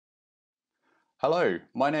Hello,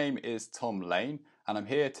 my name is Tom Lane and I'm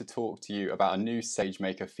here to talk to you about a new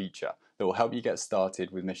SageMaker feature that will help you get started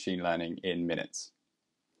with machine learning in minutes.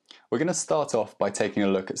 We're going to start off by taking a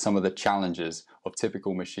look at some of the challenges of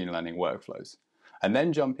typical machine learning workflows and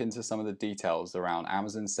then jump into some of the details around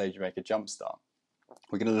Amazon SageMaker JumpStart.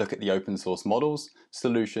 We're going to look at the open source models,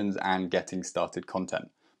 solutions and getting started content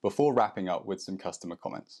before wrapping up with some customer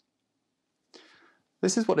comments.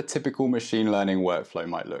 This is what a typical machine learning workflow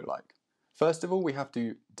might look like. First of all, we have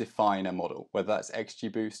to define a model, whether that's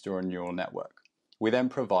XGBoost or a neural network. We then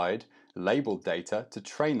provide labeled data to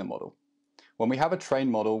train the model. When we have a trained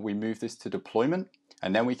model, we move this to deployment,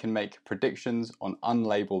 and then we can make predictions on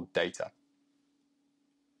unlabeled data.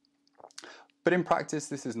 But in practice,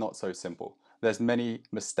 this is not so simple. There's many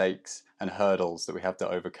mistakes and hurdles that we have to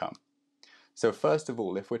overcome. So first of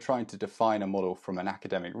all, if we're trying to define a model from an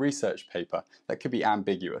academic research paper, that could be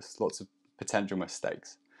ambiguous, lots of potential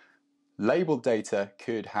mistakes. Labeled data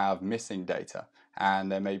could have missing data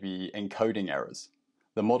and there may be encoding errors.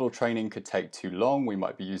 The model training could take too long, we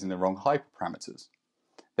might be using the wrong hyperparameters.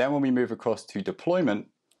 Then when we move across to deployment,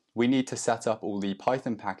 we need to set up all the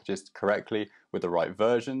Python packages correctly with the right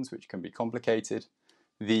versions, which can be complicated.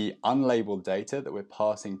 The unlabeled data that we're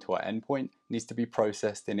passing to our endpoint needs to be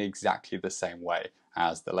processed in exactly the same way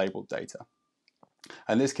as the labeled data.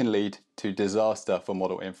 And this can lead to disaster for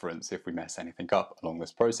model inference if we mess anything up along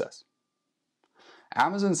this process.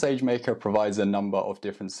 Amazon SageMaker provides a number of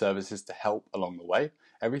different services to help along the way,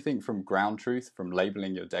 everything from ground truth, from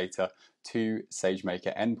labeling your data, to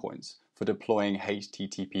SageMaker endpoints for deploying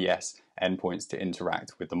HTTPS endpoints to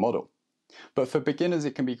interact with the model. But for beginners,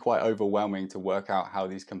 it can be quite overwhelming to work out how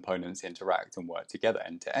these components interact and work together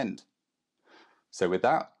end to end. So with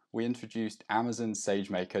that, we introduced Amazon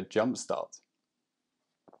SageMaker JumpStart.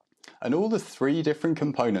 And all the three different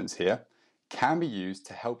components here can be used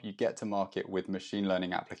to help you get to market with machine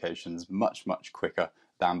learning applications much quicker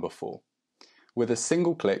than before. With a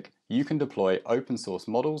single click, you can deploy open source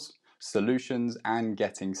models, solutions, and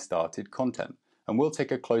getting started content. And we'll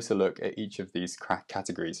take a closer look at each of these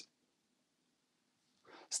categories.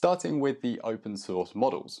 Starting with the open source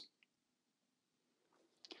models.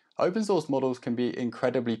 Open source models can be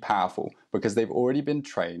incredibly powerful because they've already been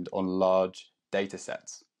trained on large data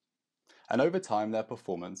sets. And over time, their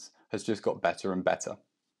performance has just got better and better.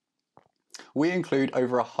 We include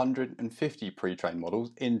over 150 pre-trained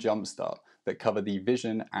models in JumpStart that cover the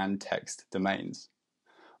vision and text domains.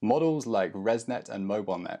 Models like ResNet and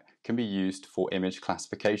MobileNet can be used for image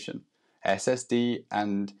classification. SSD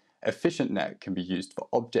and EfficientNet can be used for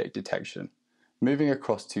object detection. Moving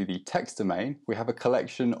across to the text domain, we have a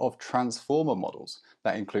collection of transformer models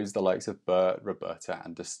that includes the likes of BERT, Roberta,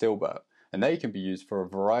 and Distilbert. And they can be used for a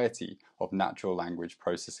variety of natural language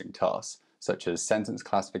processing tasks, such as sentence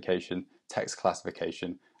classification, text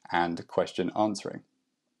classification, and question answering.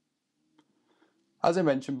 As I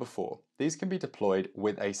mentioned before, these can be deployed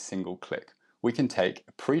with a single click. We can take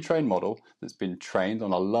a pre-trained model that's been trained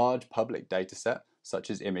on a large public dataset, such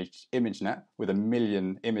as ImageNet, with 1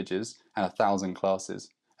 million images and 1,000 classes,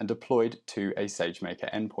 and deployed to a SageMaker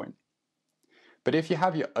endpoint. But if you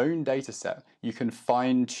have your own dataset, you can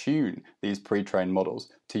fine-tune these pre-trained models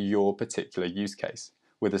to your particular use case.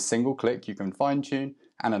 With a single click, you can fine-tune,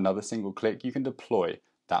 and another single click, you can deploy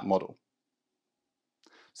that model.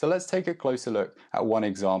 So let's take a closer look at one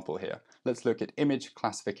example here. Let's look at image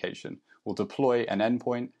classification. We'll deploy an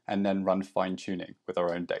endpoint and then run fine-tuning with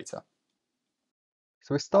our own data.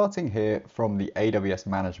 So we're starting here from the AWS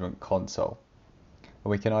Management Console.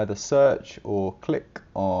 We can either search or click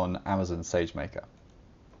on Amazon SageMaker.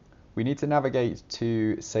 We need to navigate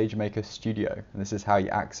to SageMaker Studio, and this is how you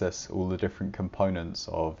access all the different components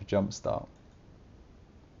of JumpStart.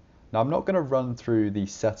 Now I'm not going to run through the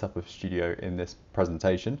setup of Studio in this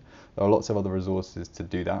presentation. There are lots of other resources to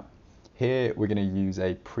do that. Here we're going to use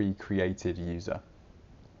a pre-created user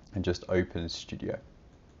and just open Studio.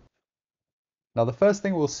 Now the first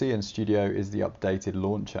thing we'll see in Studio is the updated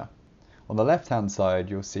launcher. On the left-hand side,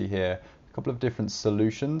 you'll see here a couple of different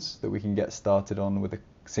solutions that we can get started on with a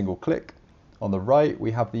single click. On the right,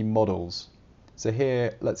 we have the models. So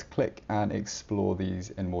here, let's click and explore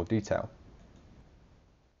these in more detail.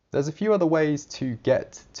 There's a few other ways to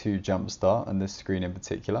get to JumpStart, and this screen in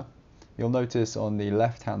particular. You'll notice on the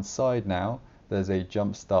left-hand side now, there's a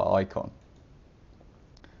JumpStart icon.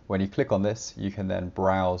 When you click on this, you can then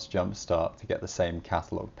browse JumpStart to get the same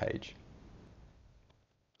catalog page.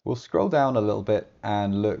 We'll scroll down a little bit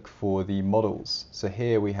and look for the models. So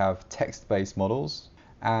here we have text-based models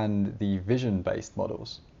and the vision-based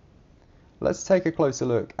models. Let's take a closer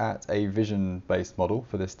look at a vision-based model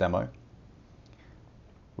for this demo.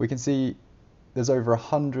 We can see there's over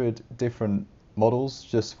 100 different models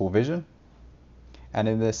just for vision. And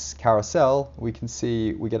in this carousel, we can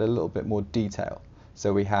see we get a little bit more detail.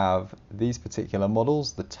 So we have these particular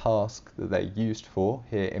models, the task that they're used for,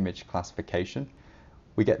 here image classification.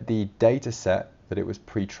 We get the data set that it was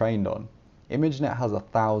pre-trained on. ImageNet has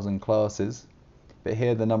 1,000 classes, but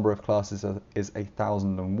here the number of classes is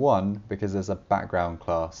 1,001 because there's a background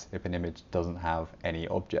class if an image doesn't have any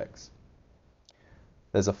objects.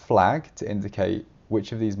 There's a flag to indicate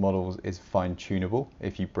which of these models is fine-tunable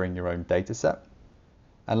if you bring your own data set.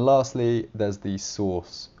 And lastly, there's the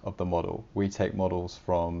source of the model. We take models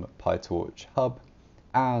from PyTorch Hub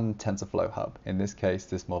and TensorFlow Hub. In this case,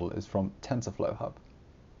 this model is from TensorFlow Hub.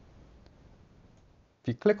 If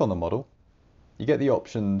you click on the model, you get the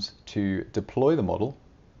options to deploy the model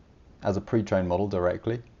as a pre-trained model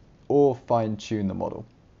directly, or fine-tune the model.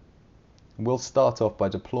 We'll start off by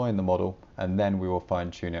deploying the model, and then we will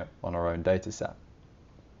fine-tune it on our own data set.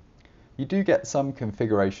 You do get some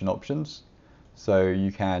configuration options. So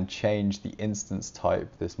you can change the instance type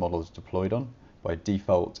this model is deployed on. By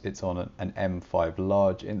default, it's on an M5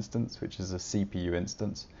 large instance, which is a CPU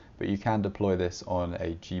instance, but you can deploy this on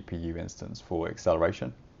a GPU instance for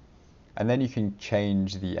acceleration. And then you can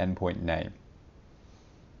change the endpoint name.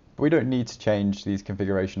 But we don't need to change these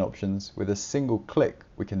configuration options. With a single click,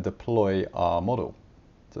 we can deploy our model.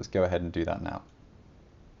 So let's go ahead and do that now.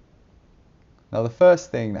 Now the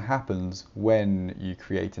first thing that happens when you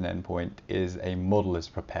create an endpoint is a model is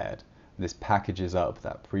prepared. This packages up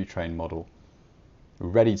that pre-trained model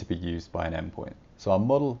ready to be used by an endpoint. So our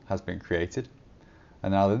model has been created,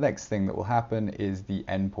 and now the next thing that will happen is the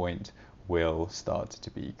endpoint will start to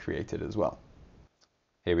be created as well.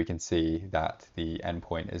 Here we can see that the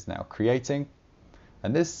endpoint is now creating,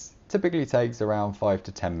 and this typically takes around 5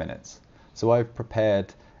 to 10 minutes. So I've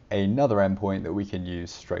prepared another endpoint that we can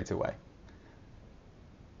use straight away.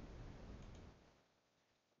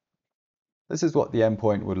 This is what the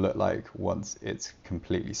endpoint would look like once it's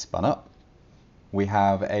completely spun up. We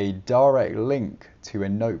have a direct link to a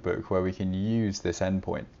notebook where we can use this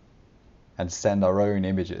endpoint and send our own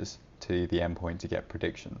images to the endpoint to get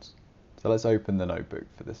predictions. So let's open the notebook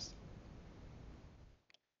for this.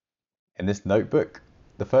 In this notebook,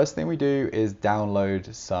 the first thing we do is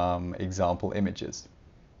download some example images.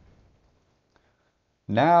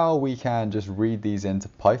 Now we can just read these into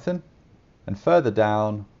Python. And further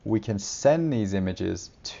down, we can send these images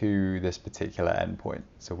to this particular endpoint.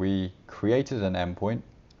 So we created an endpoint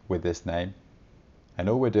with this name, and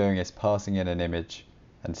all we're doing is passing in an image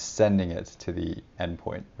and sending it to the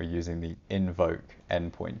endpoint. We're using the invoke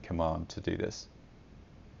endpoint command to do this.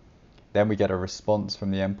 Then we get a response from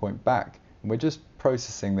the endpoint back, and we're just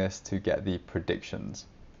processing this to get the predictions.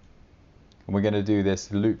 And we're going to do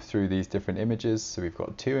this loop through these different images. So we've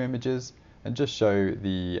got 2 images, and just show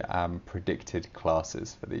the predicted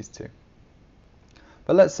classes for these 2.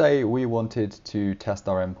 But let's say we wanted to test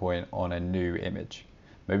our endpoint on a new image.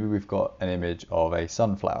 Maybe we've got an image of a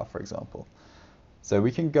sunflower, for example. So we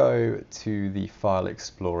can go to the File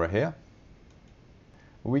Explorer here.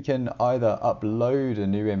 We can either upload a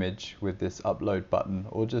new image with this upload button,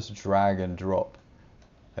 or just drag and drop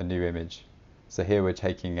a new image. So here we're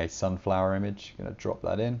taking a sunflower image, going to drop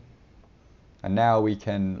that in. And now we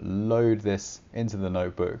can load this into the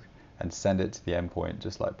notebook and send it to the endpoint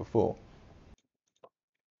just like before.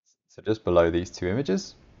 So just below these 2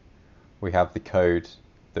 images, we have the code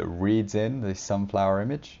that reads in the sunflower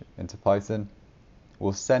image into Python.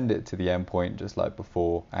 We'll send it to the endpoint just like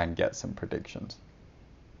before and get some predictions.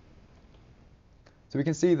 So we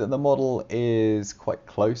can see that the model is quite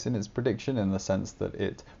close in its prediction, in the sense that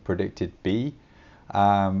it predicted bee.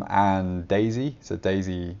 And daisy, so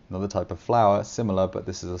daisy, another type of flower, similar, but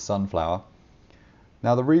this is a sunflower.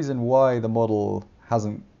 Now the reason why the model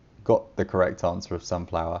hasn't got the correct answer of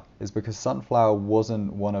sunflower is because sunflower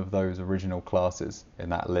wasn't one of those original classes in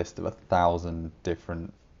that list of 1,000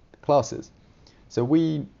 different classes. So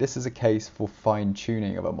this is a case for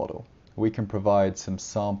fine-tuning of a model. We can provide some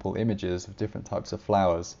sample images of different types of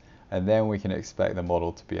flowers, and then we can expect the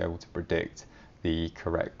model to be able to predict the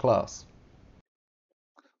correct class.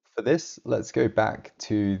 For this, let's go back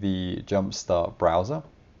to the JumpStart browser,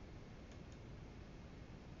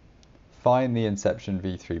 find the Inception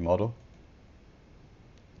v3 model,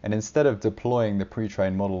 and instead of deploying the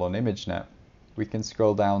pre-trained model on ImageNet, we can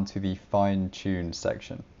scroll down to the fine-tune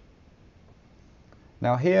section.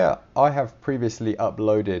 Now here, I have previously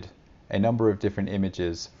uploaded a number of different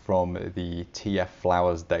images from the TF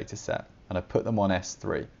Flowers dataset, and I put them on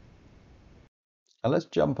S3. Now let's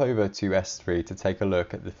jump over to S3 to take a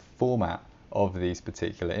look at the format of these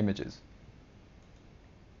particular images.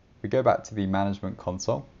 We go back to the management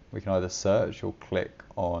console, we can either search or click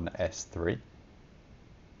on S3.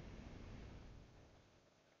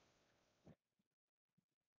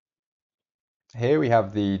 Here we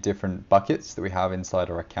have the different buckets that we have inside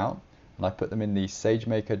our account, and I put them in the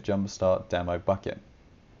SageMaker JumpStart demo bucket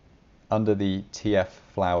under the TF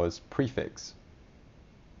flowers prefix.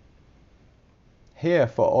 Here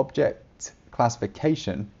for object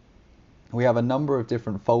classification, we have a number of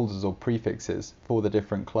different folders or prefixes for the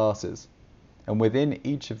different classes. And within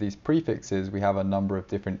each of these prefixes, we have a number of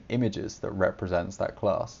different images that represents that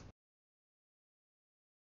class.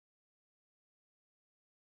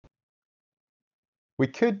 We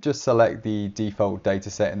could just select the default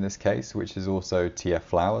dataset in this case, which is also TF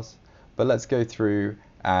flowers, but let's go through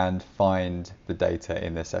and find the data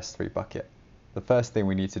in this S3 bucket. The first thing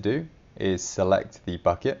we need to do is select the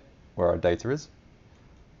bucket where our data is,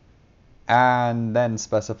 and then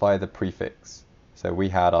specify the prefix. So we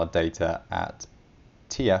had our data at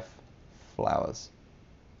TF flowers.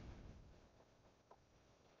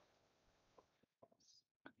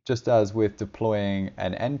 Just as with deploying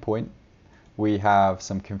an endpoint, we have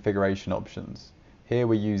some configuration options. Here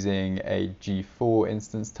we're using a G4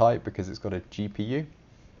 instance type because it's got a GPU.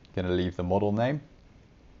 Going to leave the model name.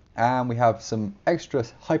 And we have some extra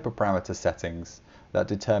hyperparameter settings that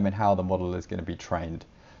determine how the model is going to be trained.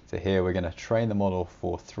 So here we're going to train the model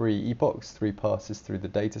for 3 epochs, 3 passes through the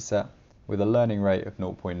dataset with a learning rate of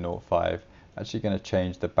 0.05. Actually going to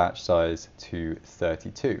change the batch size to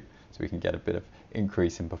 32 so we can get a bit of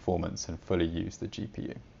increase in performance and fully use the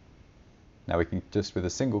GPU. Now we can just with a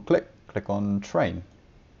single click on train.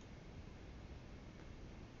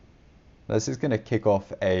 This is going to kick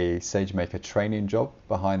off a SageMaker training job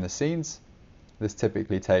behind the scenes. This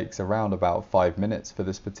typically takes around about 5 minutes for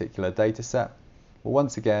this particular data set. Well,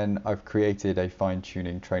 once again, I've created a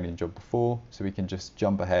fine-tuning training job before, so we can just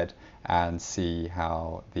jump ahead and see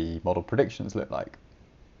how the model predictions look like.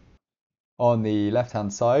 On the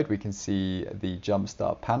left-hand side, we can see the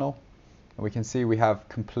JumpStart panel, and we can see we have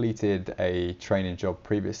completed a training job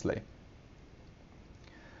previously.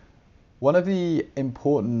 One of the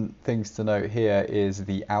important things to note here is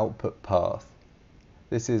the output path.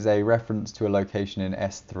 This is a reference to a location in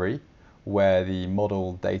S3 where the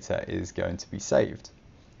model data is going to be saved.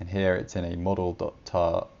 And here it's in a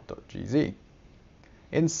model.tar.gz.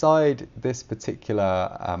 Inside this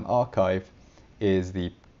particular archive is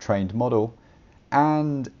the trained model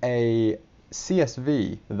and a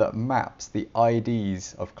CSV that maps the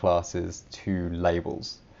IDs of classes to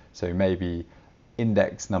labels. So maybe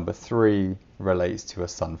index number 3 relates to a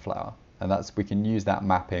sunflower, and we can use that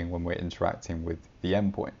mapping when we're interacting with the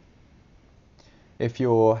endpoint. If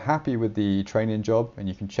you're happy with the training job and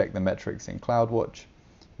you can check the metrics in CloudWatch,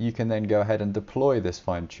 you can then go ahead and deploy this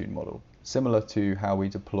fine-tuned model, similar to how we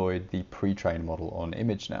deployed the pre-trained model on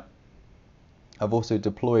ImageNet. I've also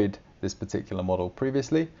deployed this particular model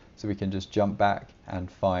previously, so we can just jump back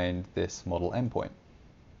and find this model endpoint.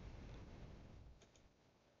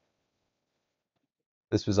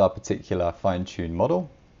 This was our particular fine-tuned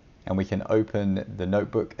model, and we can open the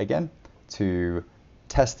notebook again to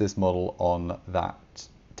test this model on that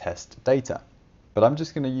test data. But I'm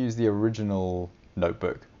just going to use the original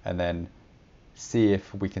notebook and then see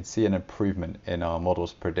if we can see an improvement in our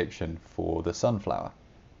model's prediction for the sunflower.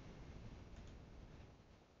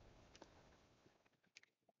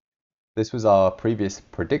 This was our previous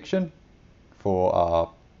prediction for our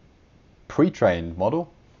pre-trained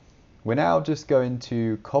model. We're now just going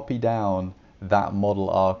to copy down that model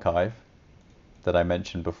archive that I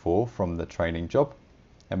mentioned before from the training job,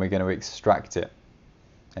 and we're going to extract it.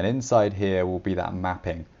 And inside here will be that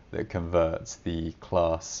mapping that converts the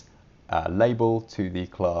class label to the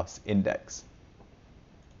class index.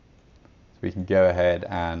 So we can go ahead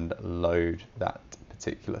and load that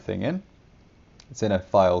particular thing in. It's in a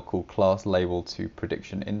file called class label to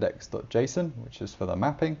prediction index.json, which is for the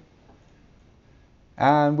mapping.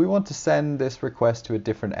 And we want to send this request to a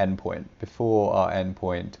different endpoint. Before, our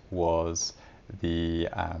endpoint was the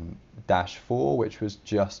 -4, which was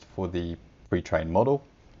just for the pre-trained model.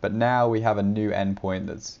 But now we have a new endpoint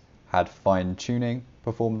that's had fine-tuning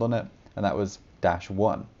performed on it, and that was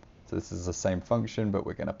 -1. So this is the same function, but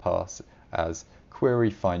we're going to pass as query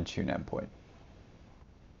fine-tune endpoint.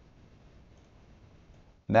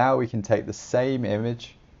 Now we can take the same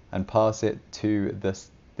image and pass it to this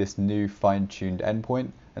new fine-tuned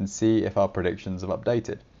endpoint and see if our predictions have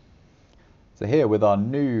updated. So here with our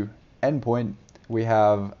new endpoint, we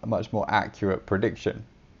have a much more accurate prediction.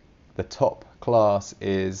 The top class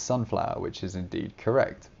is sunflower, which is indeed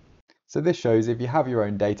correct. So this shows if you have your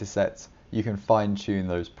own data sets, you can fine-tune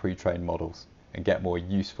those pre-trained models. and get more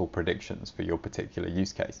useful predictions for your particular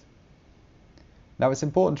use case. Now it's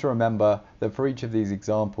important to remember that for each of these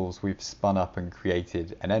examples we've spun up and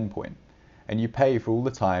created an endpoint, and you pay for all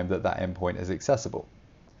the time that that endpoint is accessible.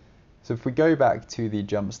 So if we go back to the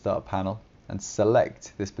JumpStart panel and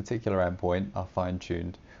select this particular endpoint, our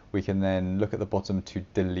fine-tuned, we can then look at the bottom to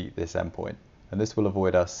delete this endpoint. And this will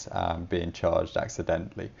avoid us being charged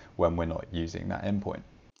accidentally when we're not using that endpoint.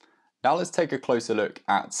 Now let's take a closer look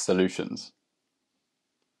at solutions.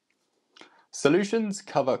 Solutions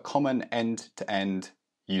cover common end-to-end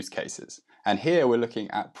use cases. And here we're looking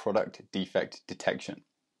at product defect detection.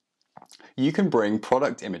 You can bring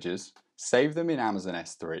product images, save them in Amazon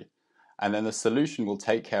S3, and then the solution will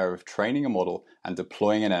take care of training a model and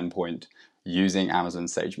deploying an endpoint using Amazon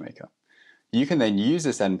SageMaker. You can then use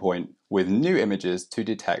this endpoint with new images to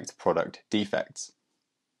detect product defects.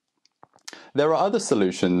 There are other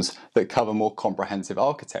solutions that cover more comprehensive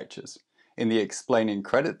architectures. In the Explaining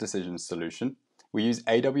Credit Decisions solution, we use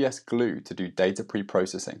AWS Glue to do data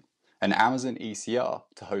pre-processing and Amazon ECR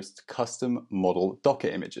to host custom model Docker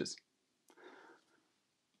images.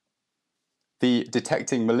 The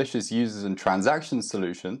Detecting Malicious Users and Transactions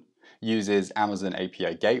solution uses Amazon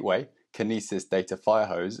API Gateway, Kinesis Data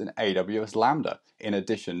Firehose, and AWS Lambda in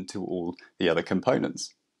addition to all the other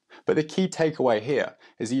components. But the key takeaway here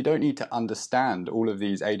is you don't need to understand all of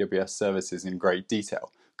these AWS services in great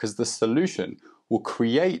detail, because the solution will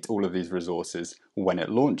create all of these resources when it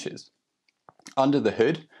launches. Under the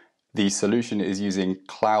hood, the solution is using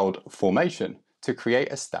CloudFormation to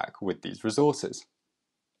create a stack with these resources.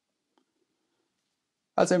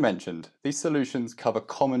 As I mentioned, these solutions cover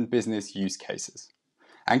common business use cases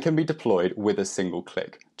and can be deployed with a single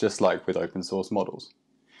click, just like with open source models.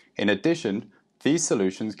 In addition, these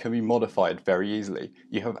solutions can be modified very easily.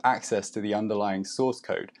 You have access to the underlying source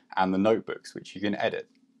code and the notebooks, which you can edit.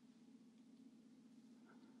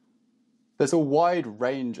 There's a wide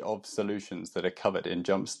range of solutions that are covered in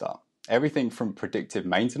JumpStart. Everything from predictive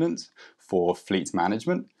maintenance for fleet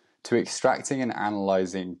management to extracting and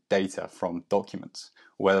analyzing data from documents,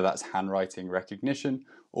 whether that's handwriting recognition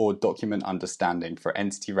or document understanding for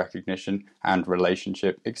entity recognition and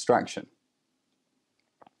relationship extraction.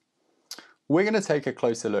 We're going to take a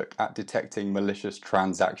closer look at detecting malicious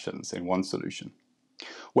transactions in one solution,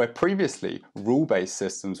 where previously rule-based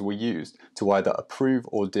systems were used to either approve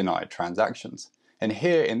or deny transactions. And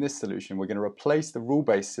here in this solution, we're going to replace the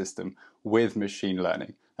rule-based system with machine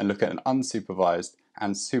learning and look at an unsupervised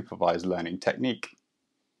and supervised learning technique.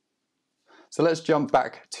 So let's jump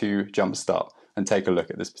back to JumpStart and take a look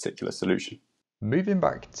at this particular solution. Moving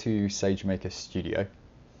back to SageMaker Studio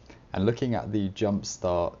and looking at the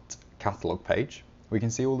JumpStart catalog page, we can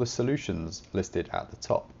see all the solutions listed at the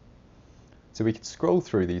top. So we can scroll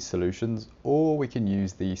through these solutions, or we can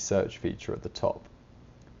use the search feature at the top.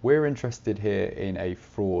 We're interested here in a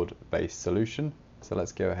fraud-based solution, so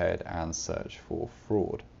let's go ahead and search for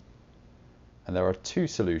fraud. And there are two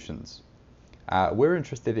solutions. We're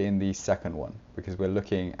interested in the second one because we're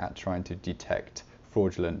looking at trying to detect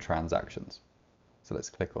fraudulent transactions. So let's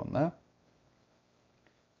click on there.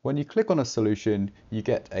 When you click on a solution, you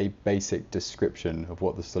get a basic description of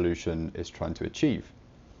what the solution is trying to achieve.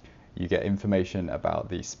 You get information about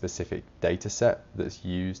the specific data set that's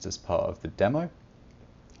used as part of the demo.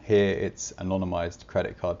 Here it's anonymized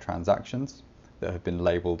credit card transactions that have been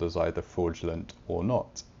labeled as either fraudulent or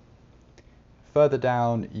not. Further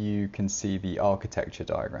down, you can see the architecture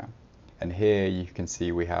diagram. And here you can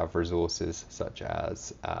see we have resources such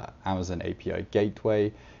as Amazon API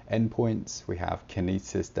Gateway endpoints, we have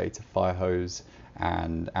Kinesis Data Firehose,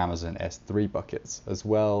 and Amazon S3 buckets, as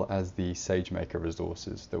well as the SageMaker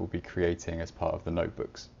resources that we'll be creating as part of the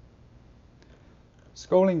notebooks.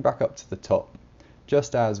 Scrolling back up to the top,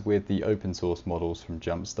 just as with the open source models from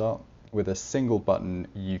JumpStart, with a single button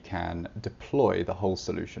you can deploy the whole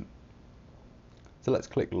solution. So let's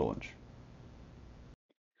click Launch.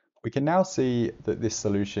 We can now see that this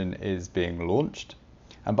solution is being launched,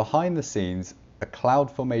 and behind the scenes a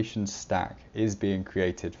CloudFormation stack is being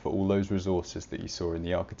created for all those resources that you saw in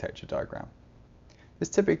the architecture diagram. This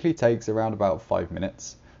typically takes around about 5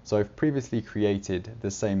 minutes, so I've previously created the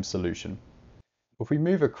same solution. If we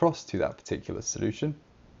move across to that particular solution,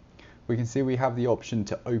 we can see we have the option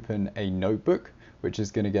to open a notebook, which is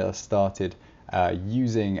going to get us started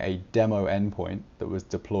using a demo endpoint that was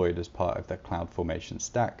deployed as part of the CloudFormation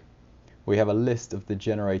stack. We have a list of the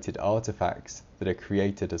generated artifacts that are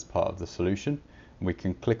created as part of the solution, and we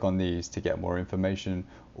can click on these to get more information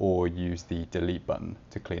or use the delete button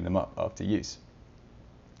to clean them up after use.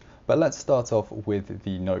 But let's start off with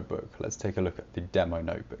the notebook. Let's take a look at the demo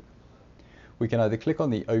notebook. we can either click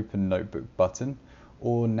on the Open Notebook button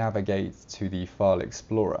or navigate to the File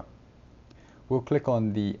Explorer. We'll click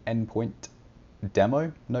on the Endpoint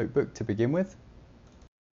Demo notebook to begin with.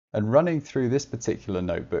 And running through this particular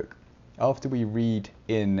notebook, after we read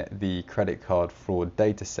in the credit card fraud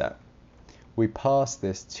dataset, we pass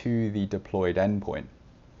this to the deployed endpoint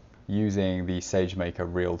using the SageMaker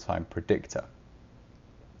real-time predictor.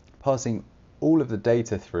 Passing all of the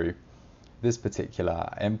data through this particular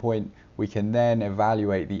endpoint, we can then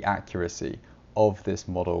evaluate the accuracy of this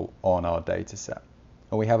model on our dataset.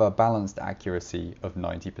 And we have a balanced accuracy of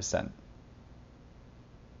 90%.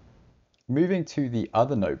 Moving to the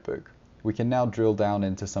other notebook, we can now drill down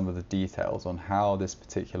into some of the details on how this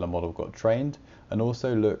particular model got trained, and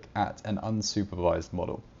also look at an unsupervised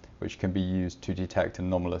model, which can be used to detect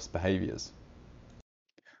anomalous behaviors.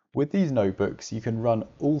 With these notebooks, you can run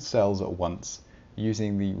all cells at once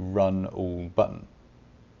using the Run All button.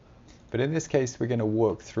 But in this case, we're going to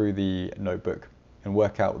walk through the notebook and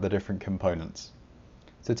work out the different components.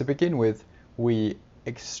 So to begin with, we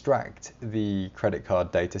extract the credit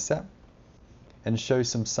card dataset and show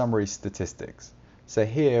some summary statistics. So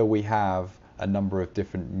here we have a number of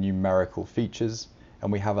different numerical features,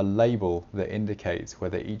 and we have a label that indicates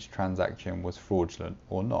whether each transaction was fraudulent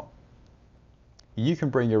or not. You can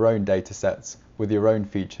bring your own datasets with your own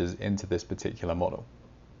features into this particular model.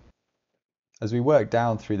 As we work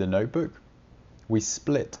down through the notebook, we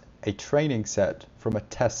split a training set from a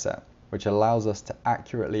test set, which allows us to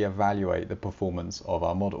accurately evaluate the performance of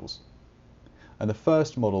our models. And the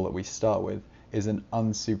first model that we start with is an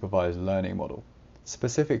unsupervised learning model,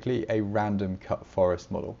 specifically a random cut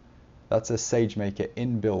forest model. That's a SageMaker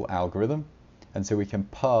inbuilt algorithm, and so we can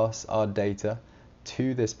pass our data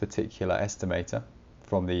to this particular estimator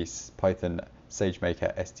from the Python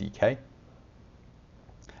SageMaker SDK,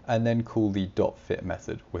 and then call the .fit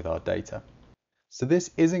method with our data. So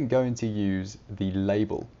this isn't going to use the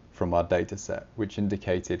label from our dataset, which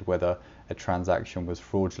indicated whether a transaction was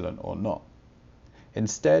fraudulent or not.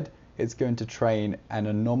 Instead, it's going to train an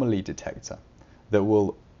anomaly detector that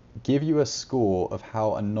will give you a score of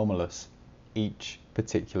how anomalous each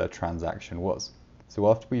particular transaction was. So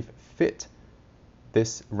after we've fit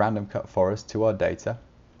this random cut forest to our data,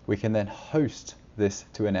 we can then host this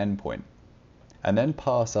to an endpoint and then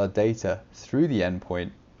pass our data through the endpoint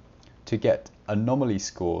to get anomaly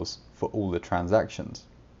scores for all the transactions.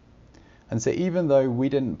 And so even though we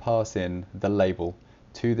didn't pass in the label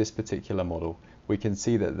to this particular model, we can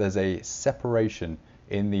see that there's a separation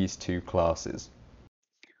in these two classes.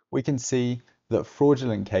 We can see that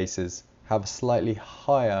fraudulent cases have a slightly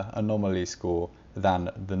higher anomaly score than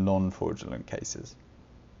the non-fraudulent cases.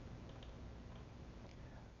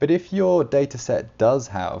 But if your dataset does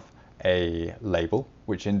have a label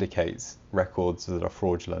which indicates records that are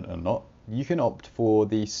fraudulent or not, you can opt for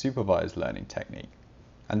the supervised learning technique.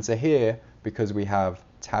 And so here, because we have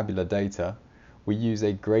tabular data, we use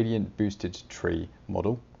a gradient boosted tree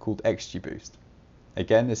model called XGBoost.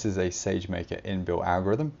 Again, this is a SageMaker inbuilt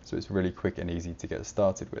algorithm, so it's really quick and easy to get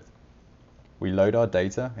started with. We load our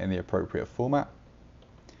data in the appropriate format,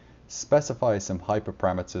 specify some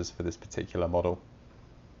hyperparameters for this particular model,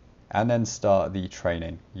 and then start the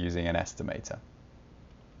training using an estimator.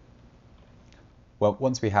 Well,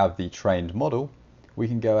 once we have the trained model, we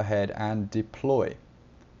can go ahead and deploy.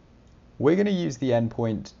 We're going to use the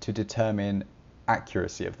endpoint to determine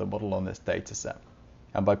accuracy of the model on this dataset.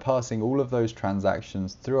 And by passing all of those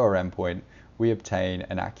transactions through our endpoint, we obtain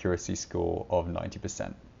an accuracy score of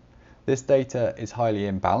 90%. This data is highly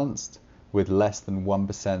imbalanced, with less than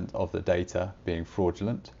 1% of the data being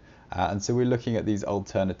fraudulent. And so we're looking at these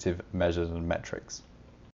alternative measures and metrics.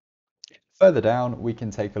 Further down, we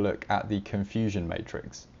can take a look at the confusion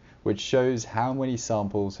matrix, which shows how many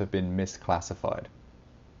samples have been misclassified.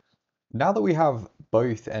 Now that we have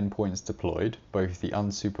both endpoints deployed, both the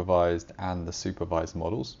unsupervised and the supervised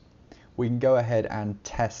models, we can go ahead and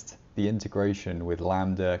test the integration with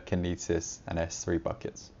Lambda, Kinesis, and S3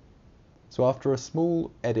 buckets. So after a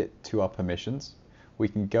small edit to our permissions, we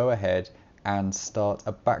can go ahead and start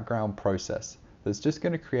a background process that's just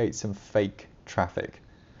going to create some fake traffic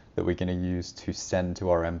that we're going to use to send to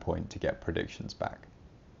our endpoint to get predictions back.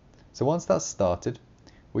 So once that's started,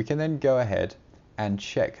 we can then go ahead and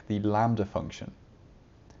check the Lambda function.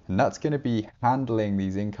 And that's going to be handling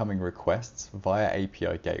these incoming requests via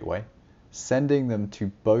API gateway, sending them to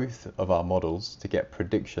both of our models to get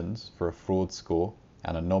predictions for a fraud score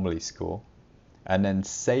and anomaly score, and then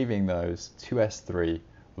saving those to S3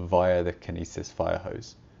 via the Kinesis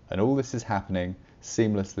firehose. And all this is happening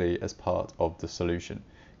seamlessly as part of the solution.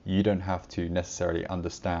 You don't have to necessarily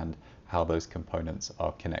understand how those components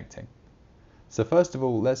are connecting. So first of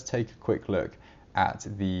all, let's take a quick look at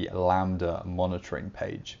the Lambda monitoring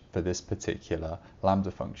page for this particular Lambda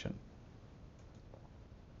function.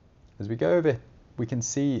 As we go over, we can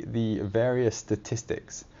see the various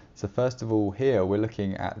statistics. So first of all, here we're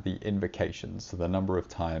looking at the invocations, so the number of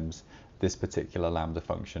times this particular Lambda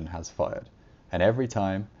function has fired. And every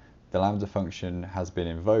time the Lambda function has been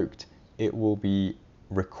invoked, it will be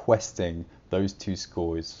requesting those two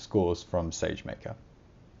scores from SageMaker,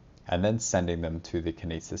 and then sending them to the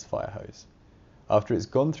Kinesis firehose. After it's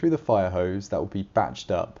gone through the firehose, that will be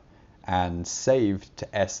batched up and saved to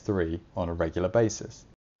S3 on a regular basis.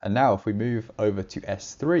 And now if we move over to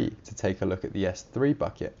S3 to take a look at the S3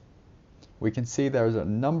 bucket, we can see there is a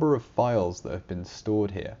number of files that have been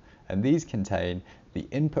stored here, and these contain the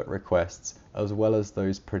input requests as well as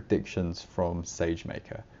those predictions from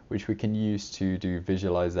SageMaker, which we can use to do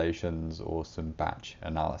visualizations or some batch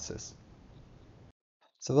analysis.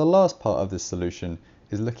 So the last part of this solution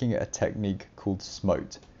is looking at a technique called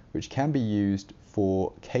SMOTE, which can be used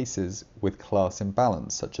for cases with class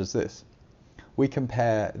imbalance, such as this. We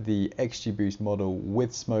compare the XGBoost model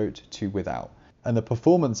with SMOTE to without, and the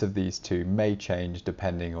performance of these two may change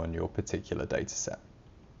depending on your particular dataset.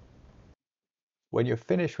 When you're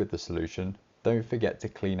finished with the solution, don't forget to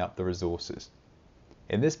clean up the resources.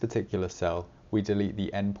 In this particular cell, we delete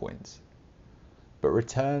the endpoints, but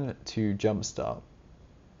return to JumpStart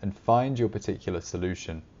and find your particular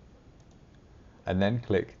solution, and then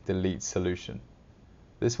click Delete Solution.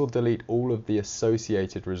 This will delete all of the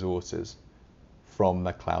associated resources from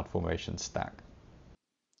the CloudFormation stack.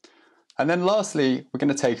 And then lastly, we're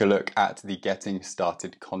going to take a look at the Getting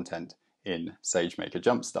Started content in SageMaker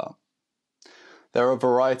JumpStart. There are a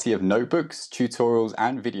variety of notebooks, tutorials,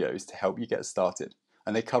 and videos to help you get started,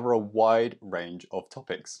 and they cover a wide range of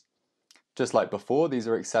topics. Just like before, these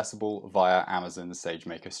are accessible via Amazon's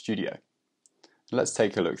SageMaker Studio. Let's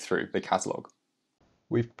take a look through the catalog.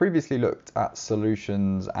 We've previously looked at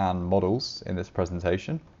solutions and models in this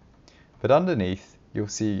presentation, but underneath you'll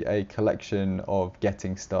see a collection of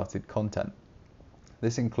getting started content.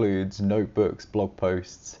 This includes notebooks, blog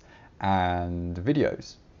posts, and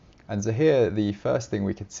videos. And so here the first thing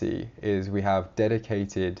we could see is we have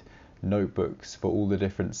dedicated notebooks for all the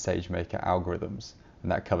different SageMaker algorithms.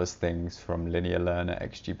 And that covers things from linear learner,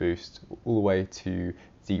 XGBoost, all the way to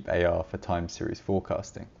deep AR for time series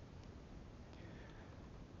forecasting.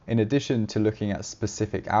 In addition to looking at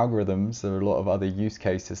specific algorithms, there are a lot of other use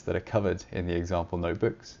cases that are covered in the example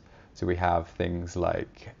notebooks. So we have things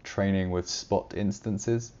like training with spot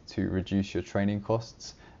instances to reduce your training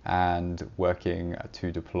costs, and working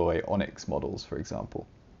to deploy Onyx models, for example.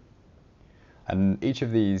 And each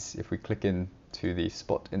of these, if we click into the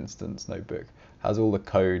spot instance notebook, has all the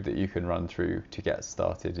code that you can run through to get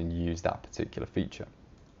started and use that particular feature.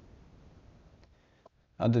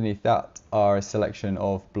 Underneath that are a selection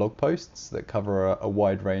of blog posts that cover a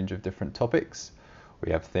wide range of different topics.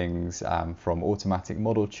 We have things from automatic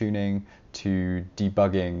model tuning to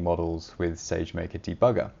debugging models with SageMaker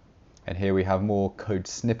Debugger. And here we have more code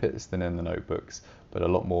snippets than in the notebooks, but a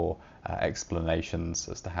lot more explanations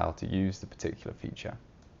as to how to use the particular feature.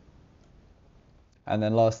 And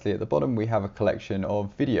then lastly, at the bottom, we have a collection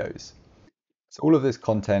of videos. So all of this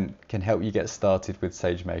content can help you get started with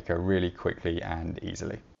SageMaker really quickly and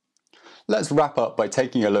easily. Let's wrap up by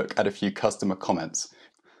taking a look at a few customer comments.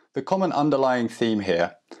 The common underlying theme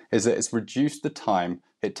here is that it's reduced the time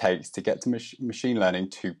it takes to get to machine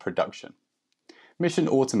learning to production. Mission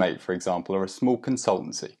Automate, for example, are a small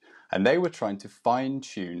consultancy, and they were trying to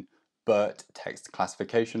fine-tune BERT text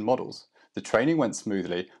classification models. The training went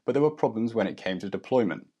smoothly, but there were problems when it came to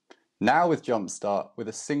deployment. Now with JumpStart, with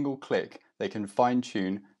a single click, they can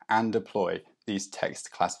fine-tune and deploy these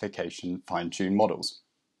text classification fine-tune models.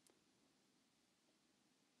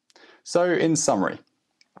 So in summary,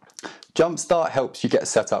 JumpStart helps you get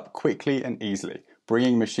set up quickly and easily,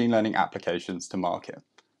 bringing machine learning applications to market.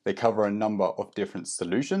 They cover a number of different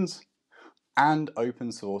solutions and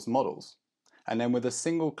open source models. And then with a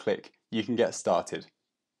single click, you can get started.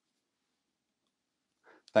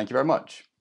 Thank you very much.